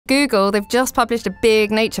Google, they've just published a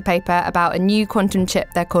big Nature paper about a new quantum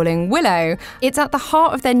chip they're calling Willow. It's at the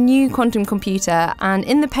heart of their new quantum computer, and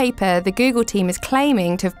in the paper, the Google team is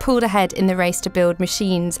claiming to have pulled ahead in the race to build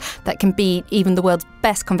machines that can beat even the world's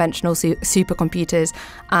best conventional supercomputers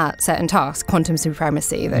at certain tasks, quantum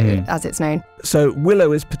supremacy, as it's known. So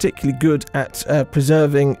Willow is particularly good at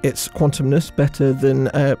preserving its quantumness better than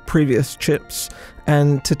previous chips.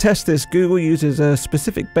 And to test this, Google uses a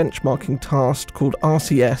specific benchmarking task called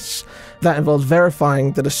RCS that involves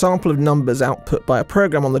verifying that a sample of numbers output by a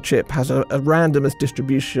program on the chip has a randomest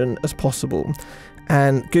distribution as possible.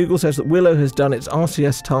 And Google says that Willow has done its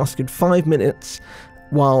RCS task in 5 minutes,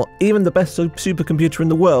 while even the best supercomputer in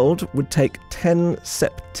the world would take 10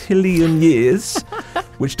 septillion years,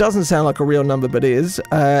 which doesn't sound like a real number, but is,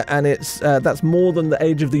 and that's more than the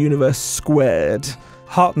age of the universe squared.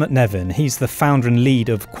 Hart McNevin, he's the founder and lead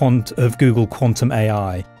of Google Quantum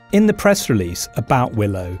AI. In the press release about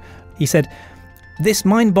Willow, he said, "This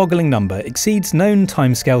mind-boggling number exceeds known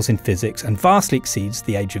timescales in physics and vastly exceeds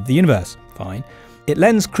the age of the universe." Fine. It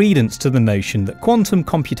lends credence to the notion that quantum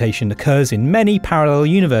computation occurs in many parallel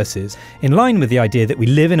universes, in line with the idea that we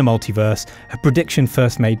live in a multiverse, a prediction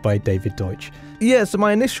first made by David Deutsch. Yeah, so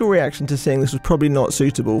my initial reaction to seeing this was probably not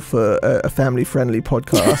suitable for a family-friendly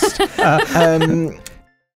podcast.